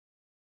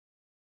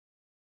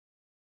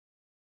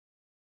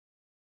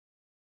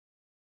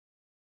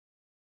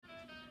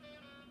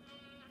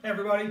Hey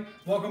everybody,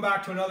 welcome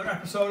back to another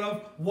episode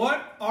of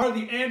What Are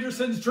the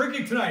Andersons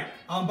Drinking Tonight?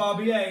 I'm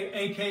Bobby A,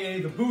 aka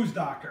the Booze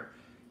Doctor.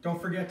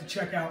 Don't forget to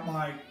check out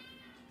my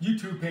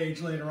YouTube page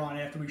later on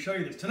after we show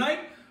you this. Tonight,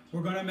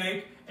 we're gonna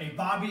make a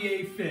Bobby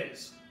A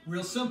Fizz.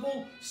 Real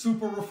simple,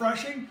 super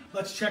refreshing.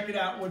 Let's check it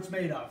out what it's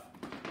made of.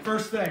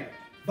 First thing,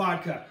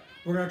 vodka.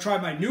 We're gonna try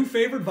my new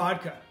favorite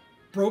vodka,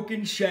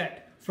 Broken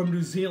Shed from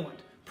New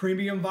Zealand.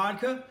 Premium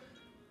vodka,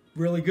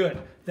 really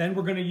good. Then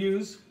we're gonna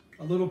use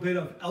a little bit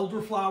of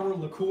elderflower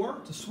liqueur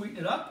to sweeten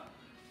it up.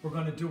 We're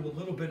going to do a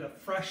little bit of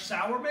fresh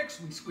sour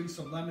mix. We squeeze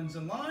some lemons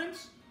and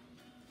limes.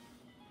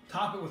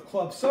 Top it with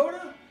club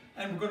soda,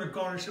 and we're going to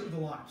garnish it with a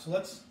lime. So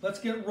let's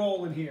get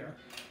rolling here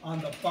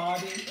on the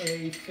Bobby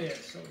A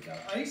Fizz. So we got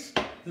ice.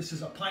 This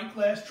is a pint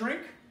glass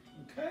drink.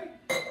 Okay.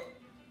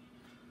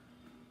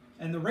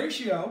 And the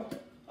ratio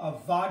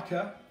of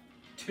vodka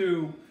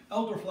to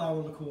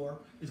elderflower liqueur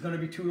is going to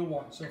be 2 to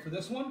 1. So for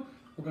this one,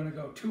 we're going to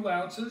go 2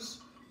 ounces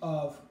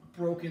of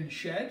Broken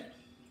Shed.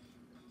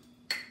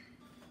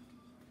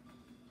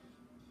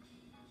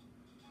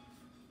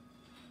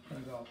 I'm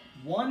going to go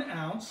 1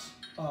 ounce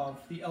of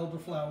the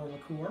elderflower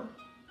liqueur.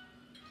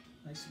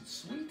 Nice and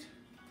sweet,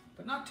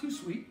 but not too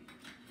sweet.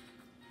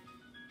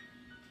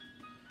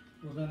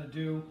 We're going to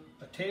do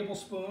a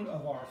tablespoon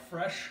of our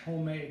fresh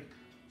homemade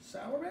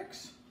sour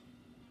mix.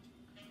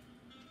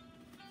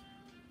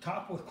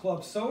 Top with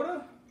club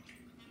soda.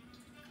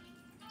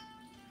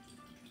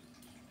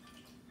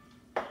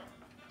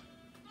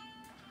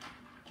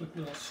 Quick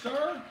little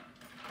stir.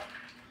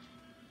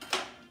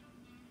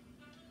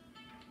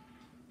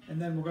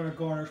 And then we're going to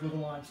garnish with a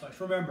lime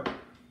slice. Remember,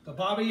 the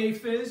Bobby A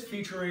Fizz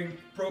featuring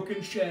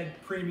Broken Shed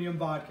Premium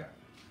Vodka.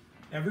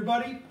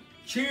 Everybody,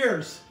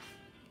 cheers!